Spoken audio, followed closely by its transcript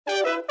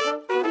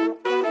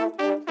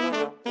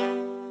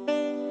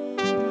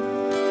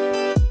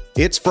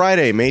It's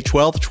Friday, May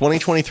 12th,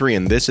 2023,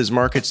 and this is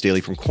Markets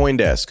Daily from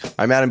CoinDesk.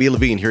 I'm Adam B.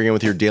 Levine, here again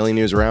with your daily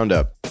news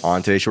roundup.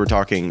 On today's show, we're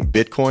talking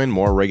Bitcoin,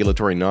 more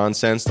regulatory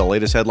nonsense, the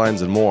latest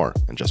headlines, and more.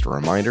 And just a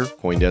reminder,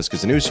 CoinDesk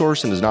is a news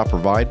source and does not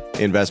provide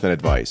investment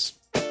advice.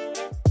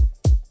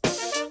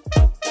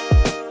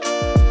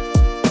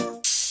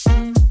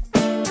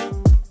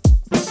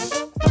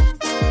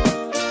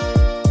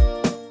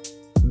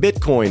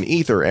 Bitcoin,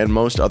 Ether, and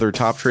most other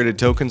top-traded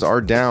tokens are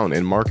down,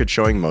 and markets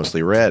showing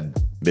mostly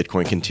red.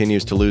 Bitcoin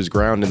continues to lose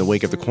ground in the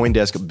wake of the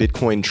CoinDesk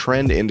Bitcoin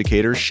Trend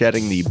Indicator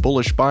shedding the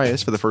bullish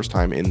bias for the first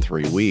time in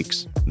 3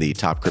 weeks. The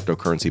top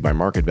cryptocurrency by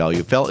market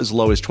value fell as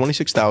low as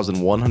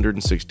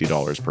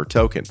 $26,160 per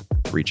token,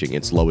 reaching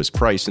its lowest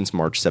price since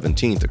March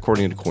 17th,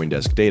 according to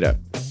CoinDesk data.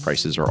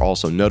 Prices are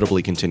also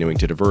notably continuing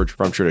to diverge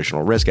from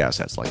traditional risk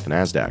assets like the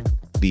Nasdaq.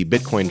 The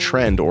Bitcoin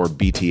Trend, or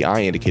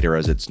BTI indicator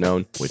as it's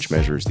known, which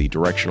measures the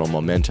directional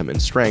momentum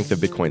and strength of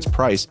Bitcoin's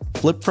price,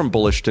 flipped from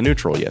bullish to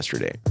neutral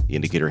yesterday. The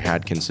indicator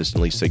had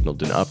consistently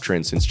signaled an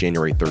uptrend since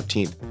January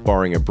 13th,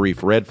 barring a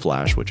brief red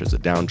flash, which is a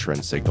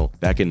downtrend signal,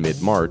 back in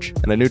mid-March,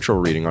 and a neutral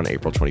reading on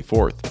April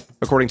 24th.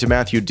 According to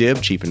Matthew Dibb,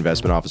 Chief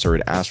Investment Officer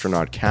at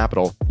Astronaut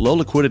Capital, low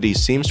liquidity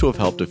seems to have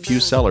helped a few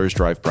sellers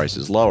drive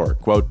prices lower.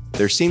 Quote,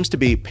 "There seems to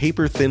be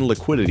paper-thin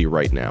liquidity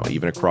right now,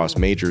 even across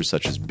majors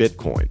such as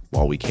Bitcoin.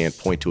 While we can't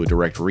point to a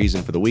direct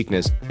reason for the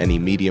weakness, any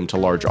medium to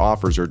large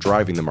offers are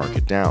driving the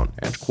market down."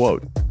 End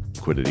quote.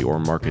 Liquidity or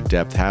market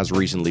depth has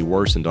recently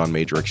worsened on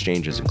major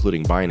exchanges,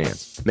 including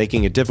Binance,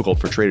 making it difficult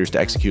for traders to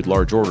execute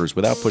large orders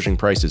without pushing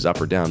prices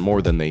up or down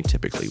more than they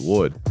typically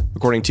would.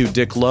 According to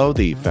Dick Lowe,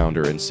 the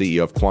founder and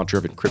CEO of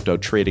quant-driven crypto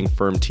trading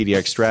firm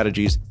TDX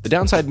Strategies, the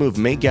downside move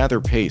may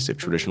gather pace if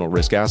traditional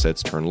risk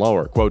assets turn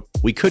lower. Quote,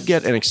 "We could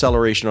get an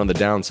acceleration on the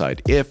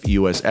downside if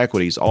U.S.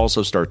 equities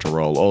also start to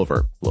roll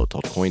over," Lowe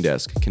told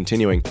CoinDesk,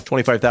 continuing,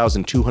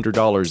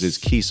 $25,200 is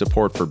key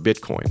support for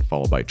Bitcoin,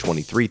 followed by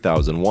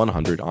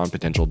 $23,100 on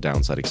potential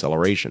downside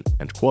acceleration,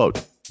 end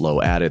quote.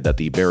 Lowe added that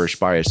the bearish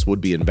bias would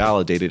be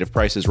invalidated if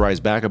prices rise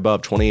back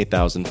above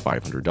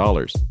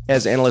 $28,500.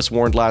 As analysts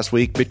warned last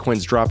week,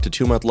 Bitcoin's drop to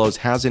 2-month lows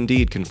has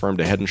indeed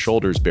confirmed a head and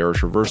shoulders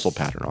bearish reversal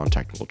pattern on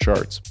technical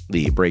charts.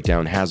 The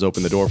breakdown has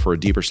opened the door for a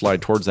deeper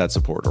slide towards that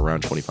support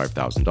around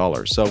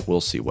 $25,000, so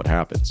we'll see what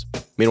happens.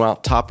 Meanwhile,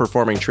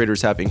 top-performing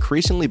traders have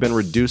increasingly been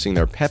reducing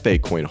their Pepe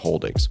coin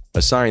holdings,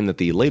 a sign that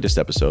the latest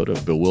episode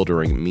of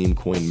bewildering meme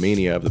coin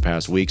mania of the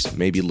past weeks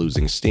may be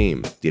losing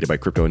steam. Data by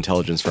crypto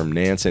intelligence firm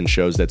Nansen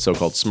shows that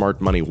so-called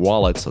smart money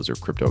wallets, those are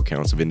crypto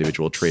accounts of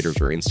individual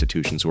traders or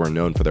institutions who are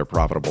known for their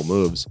profitable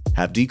moves,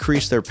 have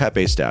decreased their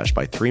Pepe stash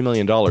by $3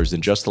 million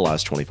in just the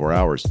last 24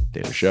 hours,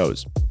 data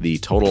shows. The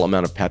total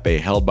amount of Pepe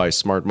held by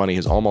smart money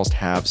has almost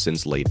halved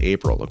since late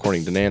April,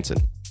 according to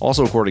Nansen.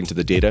 Also according to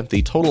the data,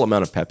 the total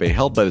amount of Pepe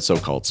held by the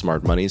so-called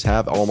smart monies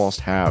have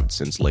almost halved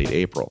since late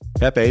April.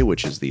 Pepe,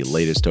 which is the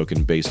latest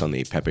token based on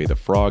the Pepe the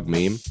Frog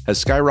meme,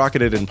 has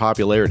skyrocketed in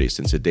popularity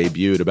since it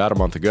debuted about a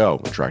month ago,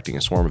 attracting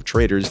a swarm of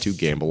traders to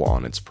gamble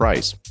on its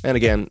price. And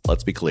again,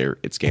 let's be clear,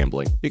 it's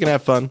gambling. You can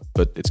have fun,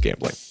 but it's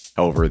gambling.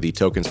 However, the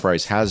token's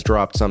price has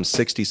dropped some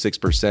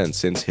 66%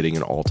 since hitting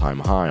an all-time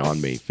high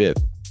on May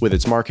 5th. With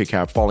its market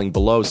cap falling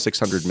below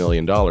 $600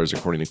 million,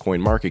 according to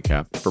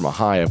CoinMarketCap, from a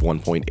high of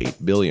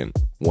 $1.8 billion.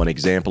 One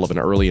example of an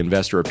early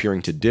investor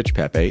appearing to ditch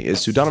Pepe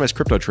is pseudonymous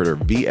crypto trader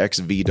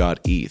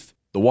VXV.eth.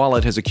 The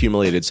wallet has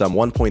accumulated some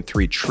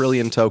 1.3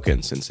 trillion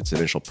tokens since its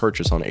initial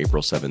purchase on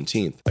April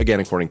 17th,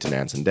 again according to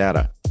Nansen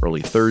data.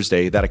 Early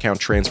Thursday, that account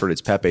transferred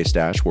its Pepe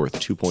stash worth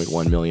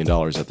 $2.1 million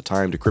at the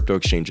time to crypto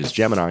exchanges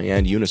Gemini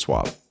and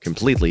Uniswap,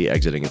 completely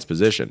exiting its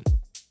position.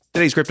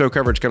 Today's crypto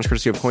coverage comes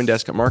courtesy of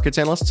CoinDesk Markets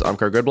analysts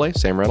Amkar Goodblay,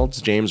 Sam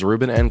Reynolds, James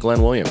Rubin, and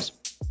Glenn Williams.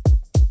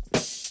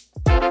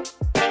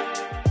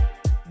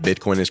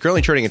 Bitcoin is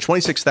currently trading at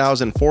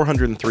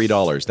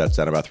 $26,403. That's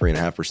down about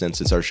 3.5%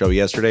 since our show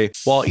yesterday,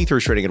 while Ether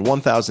is trading at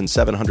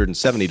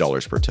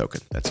 $1,770 per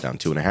token. That's down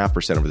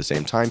 2.5% over the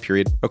same time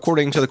period,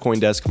 according to the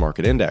CoinDesk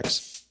Market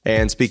Index.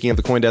 And speaking of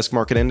the CoinDesk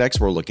Market Index,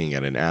 we're looking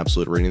at an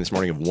absolute reading this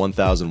morning of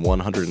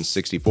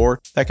 1,164.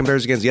 That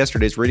compares against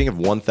yesterday's reading of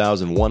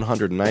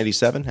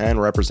 1,197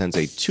 and represents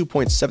a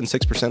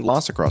 2.76%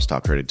 loss across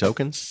top-traded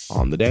tokens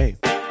on the day.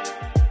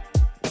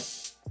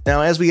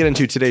 Now, as we get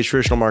into today's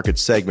traditional market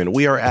segment,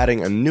 we are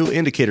adding a new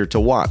indicator to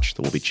watch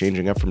that will be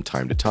changing up from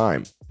time to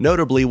time.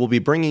 Notably, we'll be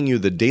bringing you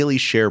the daily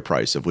share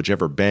price of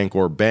whichever bank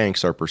or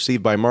banks are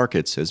perceived by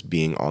markets as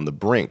being on the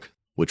brink,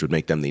 which would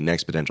make them the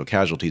next potential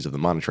casualties of the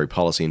monetary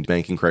policy and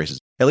banking crisis.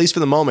 At least for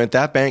the moment,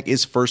 that bank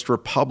is First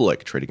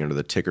Republic, trading under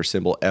the ticker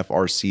symbol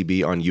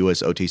FRCB on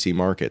U.S. OTC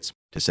markets.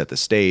 To set the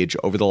stage,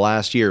 over the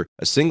last year,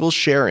 a single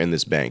share in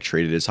this bank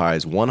traded as high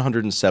as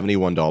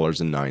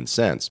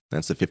 $171.09.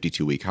 That's the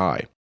 52-week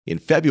high. In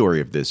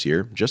February of this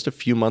year, just a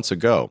few months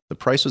ago, the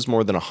price was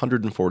more than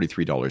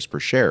 $143 per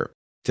share.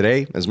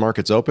 Today, as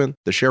markets open,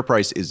 the share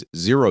price is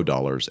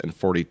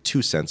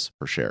 $0.42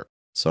 per share.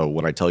 So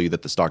when I tell you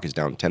that the stock is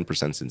down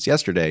 10% since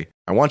yesterday,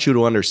 I want you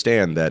to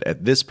understand that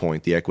at this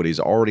point, the equity's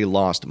already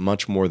lost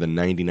much more than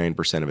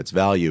 99% of its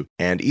value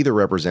and either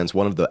represents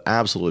one of the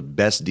absolute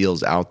best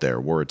deals out there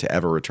were it to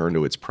ever return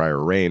to its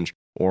prior range,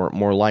 or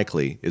more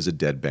likely is a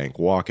dead bank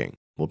walking.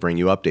 We'll bring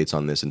you updates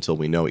on this until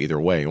we know either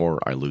way or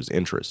I lose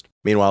interest.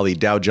 Meanwhile, the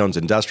Dow Jones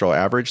Industrial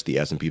Average, the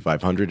S&P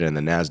 500, and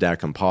the Nasdaq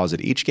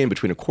Composite each gained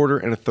between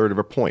 1/4 and 1/3 of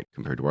a point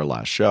compared to our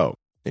last show.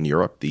 In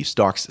Europe, the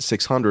Stoxx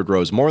 600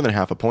 rose more than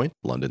half a point,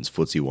 London's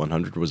FTSE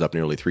 100 was up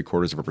nearly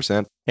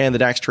 0.75%, and the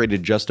DAX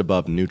traded just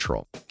above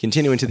neutral.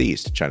 Continuing to the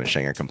east, China's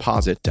Shanghai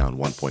Composite down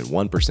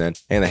 1.1%,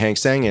 and the Hang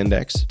Seng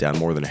Index down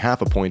more than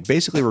half a point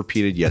basically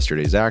repeated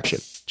yesterday's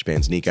action.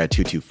 Japan's Nikkei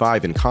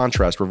 225, in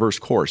contrast,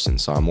 reversed course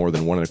and saw more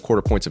than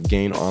 1.25 points of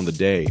gain on the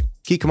day.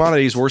 Key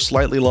commodities were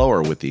slightly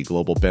lower, with the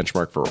global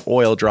benchmark for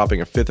oil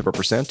dropping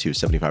 0.5% to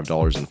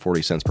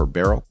 $75.40 per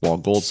barrel, while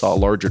gold saw a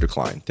larger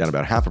decline, down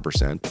about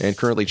 0.5%, and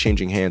currently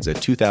changing hands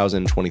at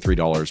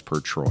 $2,023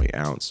 per troy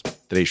ounce.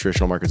 Today's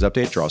traditional markets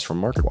update draws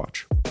from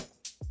MarketWatch.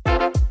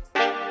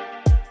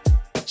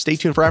 Stay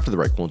tuned for after the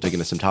break. We'll dig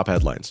into some top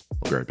headlines.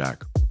 We'll be right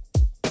back.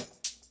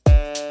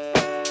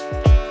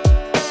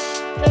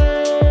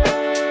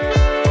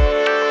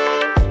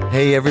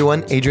 Hey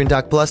everyone, Adrian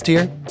Doc Blust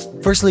here.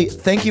 Firstly,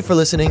 thank you for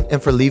listening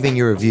and for leaving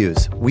your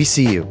reviews. We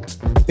see you.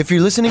 If you're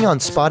listening on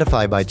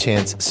Spotify by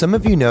chance, some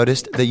of you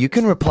noticed that you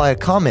can reply a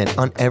comment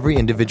on every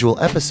individual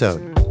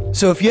episode.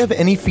 So if you have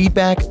any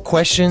feedback,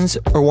 questions,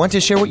 or want to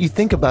share what you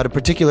think about a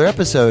particular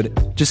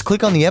episode, just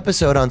click on the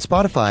episode on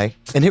Spotify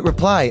and hit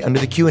reply under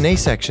the Q&A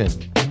section.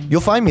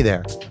 You'll find me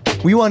there.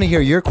 We want to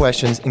hear your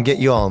questions and get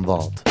you all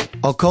involved.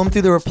 I'll comb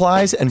through the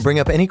replies and bring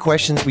up any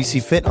questions we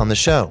see fit on the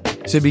show.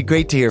 So it'd be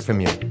great to hear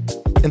from you.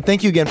 And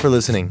thank you again for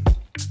listening.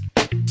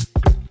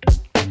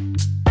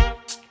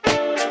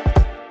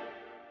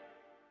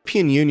 The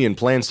European Union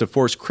plans to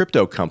force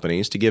crypto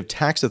companies to give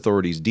tax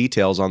authorities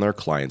details on their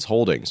clients'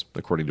 holdings,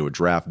 according to a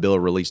draft bill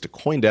released to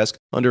CoinDesk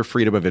under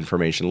Freedom of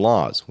Information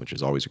laws, which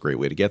is always a great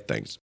way to get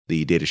things.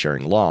 The data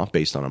sharing law,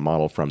 based on a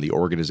model from the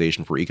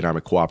Organization for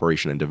Economic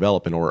Cooperation and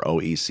Development, or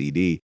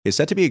OECD, is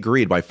set to be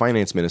agreed by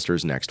finance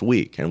ministers next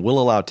week and will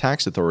allow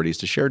tax authorities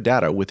to share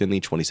data within the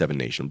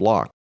 27-nation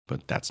bloc.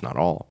 But that's not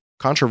all.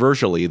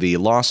 Controversially, the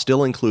law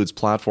still includes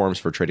platforms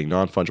for trading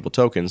non-fungible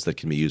tokens that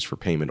can be used for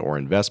payment or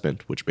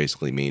investment, which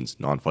basically means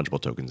non-fungible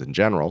tokens in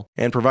general,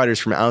 and providers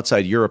from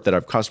outside Europe that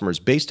have customers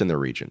based in the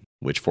region,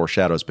 which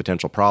foreshadows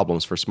potential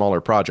problems for smaller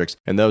projects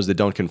and those that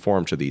don't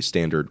conform to the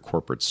standard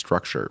corporate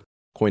structure.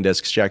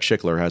 CoinDesk's Jack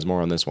Schickler has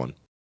more on this one.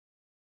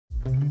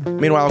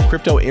 Meanwhile,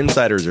 crypto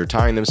insiders are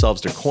tying themselves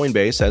to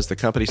Coinbase as the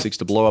company seeks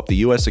to blow up the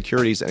U.S.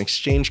 Securities and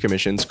Exchange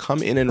Commission's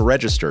Come In and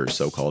Register,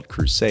 so-called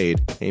crusade,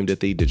 aimed at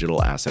the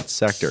digital assets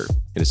sector.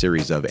 In a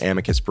series of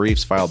amicus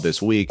briefs filed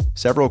this week,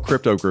 several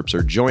crypto groups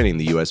are joining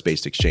the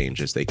U.S.-based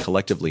exchange as they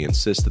collectively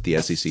insist that the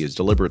SEC is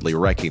deliberately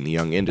wrecking the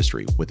young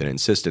industry, with an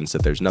insistence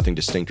that there's nothing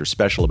distinct or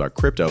special about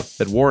crypto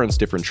that warrants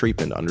different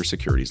treatment under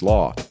securities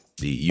law.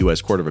 The U.S.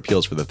 Court of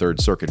Appeals for the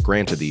Third Circuit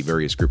granted the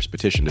various groups'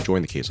 petition to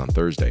join the case on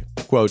Thursday.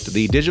 Quote,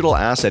 "The digital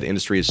asset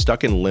industry is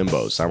stuck in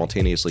limbo,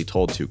 simultaneously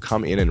told to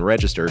come in and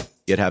register,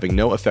 yet having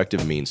no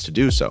effective means to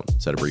do so,"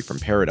 said a brief from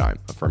Paradigm,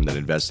 a firm that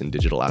invests in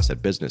digital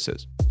asset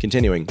businesses.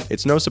 Continuing,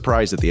 "It's no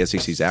surprise that the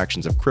SEC's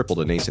actions have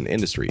crippled a nascent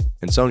industry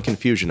and sown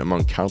confusion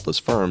among countless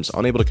firms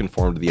unable to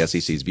conform to the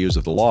SEC's views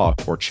of the law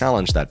or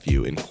challenge that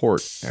view in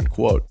court," end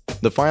quote.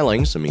 The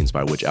filings, a means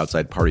by which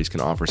outside parties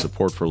can offer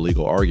support for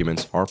legal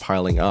arguments, are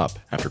piling up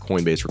after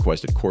Coinbase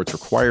requested courts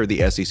require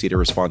the SEC to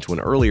respond to an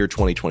earlier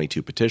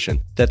 2022 petition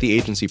that the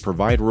agency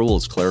provide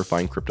rules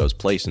clarifying crypto's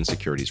place in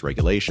securities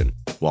regulation.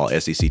 While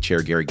SEC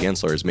Chair Gary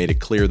Gensler has made it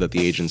clear that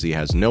the agency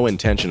has no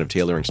intention of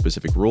tailoring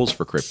specific rules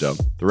for crypto,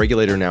 the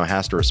regulator now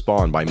has to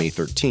respond by May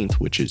 13th,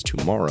 which is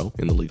tomorrow,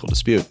 in the legal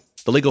dispute.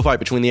 The legal fight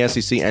between the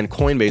SEC and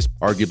Coinbase,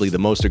 arguably the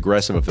most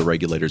aggressive of the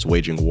regulators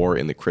waging war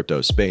in the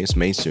crypto space,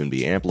 may soon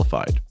be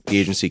amplified. The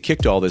agency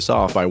kicked all this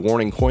off by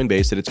warning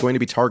Coinbase that it's going to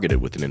be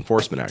targeted with an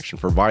enforcement action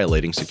for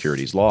violating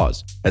securities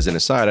laws. As an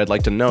aside, I'd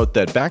like to note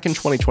that back in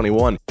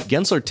 2021,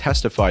 Gensler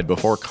testified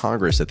before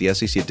Congress that the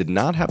SEC did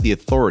not have the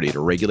authority to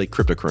regulate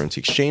cryptocurrency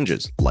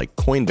exchanges, like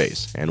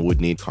Coinbase, and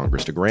would need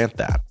Congress to grant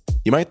that.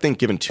 You might think,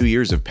 given 2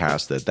 years have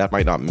passed, that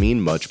might not mean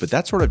much, but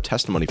that sort of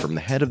testimony from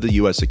the head of the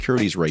U.S.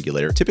 securities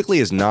regulator typically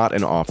is not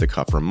an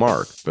off-the-cuff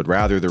remark, but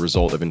rather the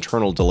result of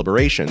internal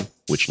deliberation,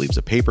 which leaves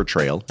a paper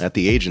trail at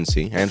the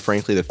agency, and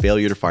frankly the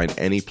failure to find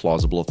any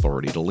plausible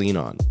authority to lean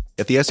on.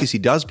 If the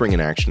SEC does bring an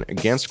action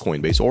against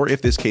Coinbase, or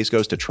if this case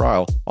goes to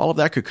trial, all of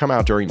that could come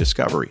out during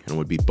discovery and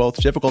would be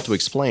both difficult to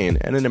explain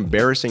and an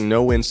embarrassing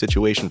no-win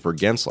situation for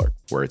Gensler,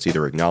 where it's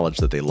either acknowledged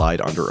that they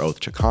lied under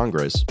oath to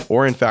Congress,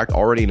 or in fact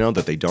already know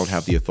that they don't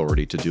have the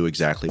authority to do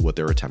exactly what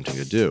they're attempting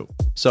to do.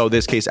 So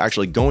this case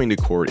actually going to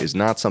court is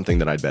not something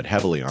that I'd bet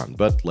heavily on,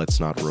 but let's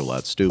not rule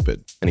out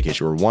stupid. And in case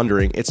you were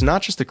wondering, it's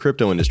not just the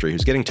crypto industry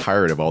who's getting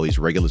tired of all these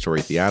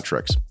regulatory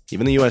theatrics.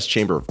 Even the U.S.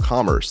 Chamber of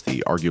Commerce,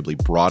 the arguably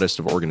broadest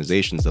of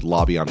organizations that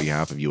lobby on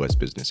behalf of U.S.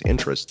 business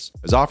interests,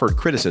 has offered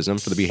criticism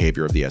for the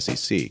behavior of the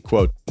SEC.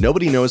 Quote,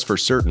 "Nobody knows for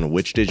certain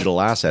which digital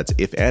assets,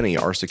 if any,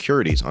 are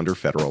securities under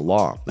federal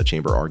law," the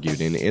Chamber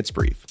argued in its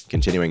brief.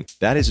 Continuing,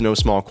 "That is no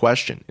small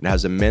question. It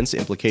has immense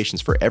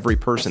implications for every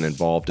person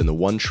involved in the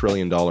 $1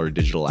 trillion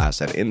digital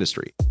asset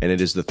industry, and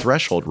it is the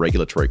threshold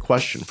regulatory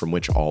question from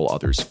which all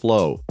others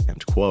flow."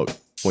 End quote.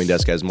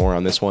 CoinDesk has more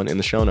on this one in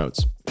the show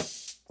notes.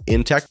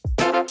 In tech,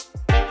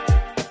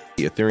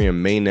 the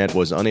Ethereum mainnet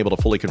was unable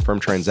to fully confirm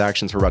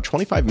transactions for about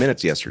 25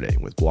 minutes yesterday,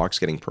 with blocks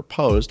getting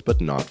proposed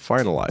but not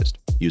finalized.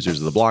 Users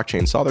of the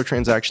blockchain saw their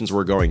transactions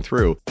were going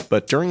through,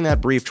 but during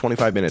that brief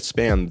 25-minute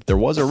span, there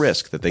was a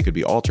risk that they could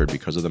be altered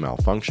because of the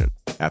malfunction.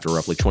 After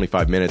roughly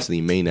 25 minutes,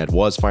 the mainnet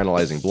was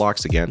finalizing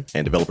blocks again,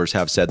 and developers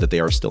have said that they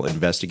are still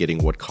investigating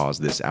what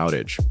caused this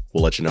outage.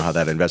 We'll let you know how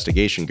that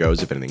investigation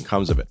goes if anything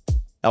comes of it.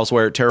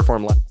 Elsewhere,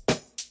 Terraform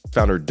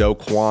founder Do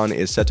Kwon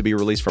is set to be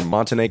released from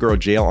Montenegro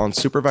jail on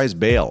supervised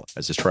bail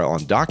as his trial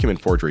on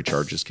document forgery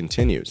charges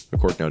continues, the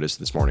court notice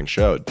this morning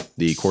showed.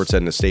 The court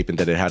said in a statement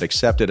that it had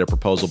accepted a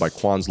proposal by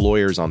Kwon's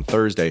lawyers on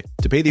Thursday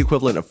to pay the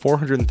equivalent of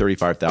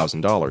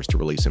 $435,000 to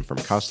release him from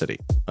custody.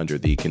 Under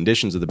the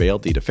conditions of the bail,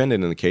 the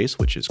defendant in the case,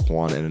 which is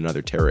Kwon and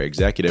another Terra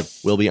executive,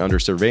 will be under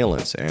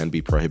surveillance and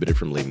be prohibited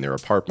from leaving their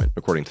apartment,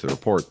 according to the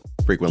report.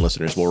 Frequent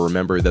listeners will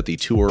remember that the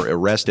two were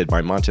arrested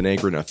by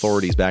Montenegrin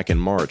authorities back in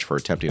March for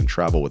attempting to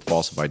travel with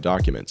falsified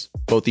documents.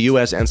 Both the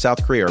U.S. and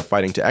South Korea are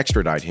fighting to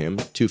extradite him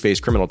to face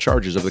criminal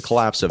charges of the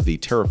collapse of the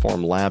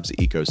Terraform Labs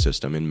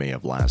ecosystem in May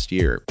of last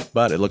year.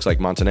 But it looks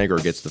like Montenegro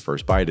gets the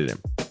first bite at him.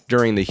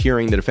 During the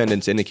hearing, the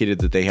defendants indicated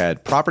that they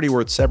had property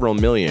worth several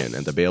million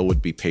and the bail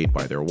would be paid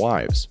by their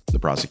wives. The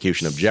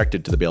prosecution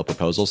objected to the bail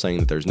proposal, saying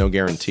that there's no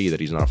guarantee that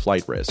he's not a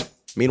flight risk.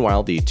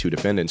 Meanwhile, the two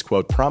defendants,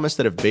 quote, promise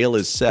that if bail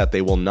is set,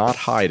 they will not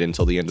hide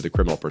until the end of the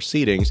criminal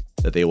proceedings,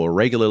 that they will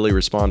regularly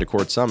respond to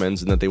court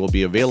summons, and that they will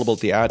be available at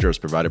the address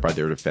provided by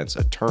their defense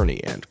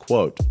attorney, end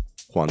quote.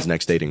 Kwon's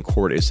next date in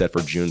court is set for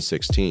June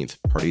 16th.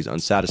 Parties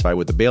unsatisfied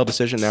with the bail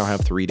decision now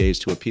have 3 days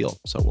to appeal,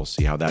 so we'll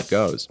see how that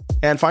goes.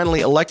 And finally,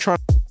 electronic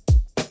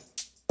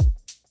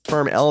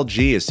firm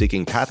LG is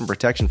seeking patent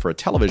protection for a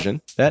television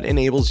that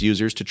enables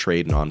users to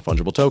trade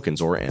non-fungible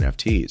tokens, or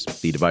NFTs.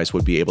 The device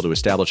would be able to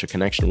establish a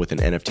connection with an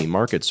NFT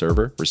market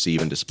server,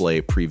 receive and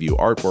display preview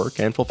artwork,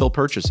 and fulfill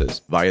purchases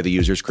via the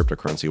user's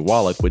cryptocurrency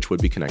wallet, which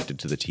would be connected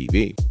to the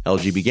TV.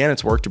 LG began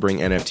its work to bring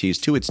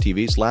NFTs to its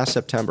TVs last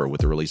September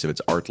with the release of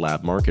its Art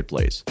Lab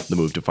marketplace. The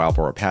move to file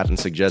for a patent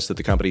suggests that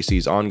the company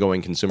sees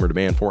ongoing consumer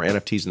demand for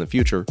NFTs in the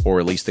future,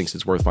 or at least thinks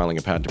it's worth filing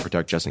a patent to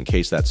protect just in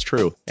case that's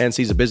true, and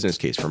sees a business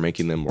case for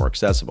making them more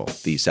accessible.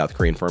 The South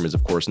Korean firm is,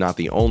 of course, not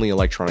the only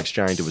electronics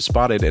giant to have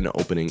spotted an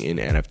opening in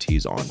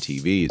NFTs on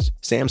TVs.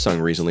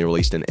 Samsung recently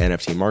released an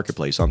NFT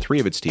marketplace on 3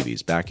 of its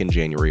TVs back in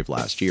January of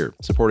last year,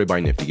 supported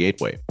by Nifty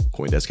Gateway.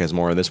 CoinDesk has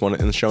more on this one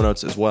in the show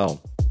notes as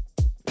well.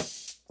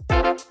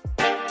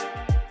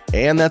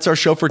 And that's our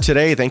show for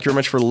today. Thank you very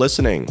much for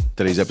listening.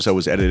 Today's episode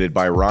was edited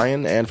by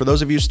Ryan, and for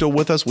those of you still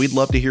with us, we'd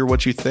love to hear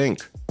what you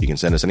think. You can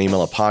send us an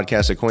email at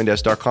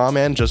podcast@coindesk.com,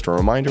 and just a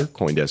reminder,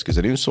 CoinDesk is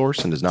a news source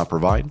and does not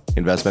provide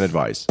investment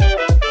advice.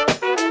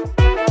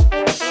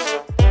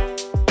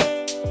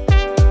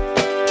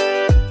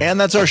 And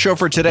that's our show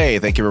for today.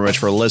 Thank you very much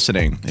for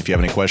listening. If you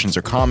have any questions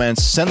or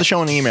comments, send the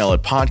show an email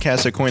at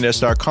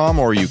podcast@coindesk.com,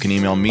 or you can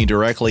email me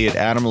directly at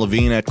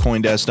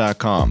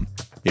adamlevine@coindesk.com.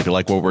 If you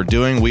like what we're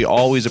doing, we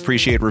always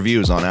appreciate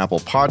reviews on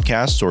Apple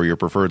Podcasts or your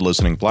preferred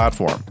listening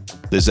platform.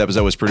 This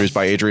episode was produced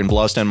by Adrian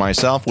Blust and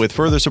myself, with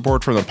further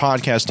support from the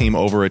podcast team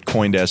over at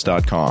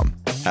coindesk.com.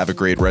 Have a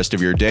great rest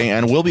of your day,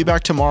 and we'll be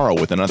back tomorrow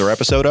with another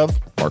episode of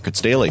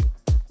Markets Daily.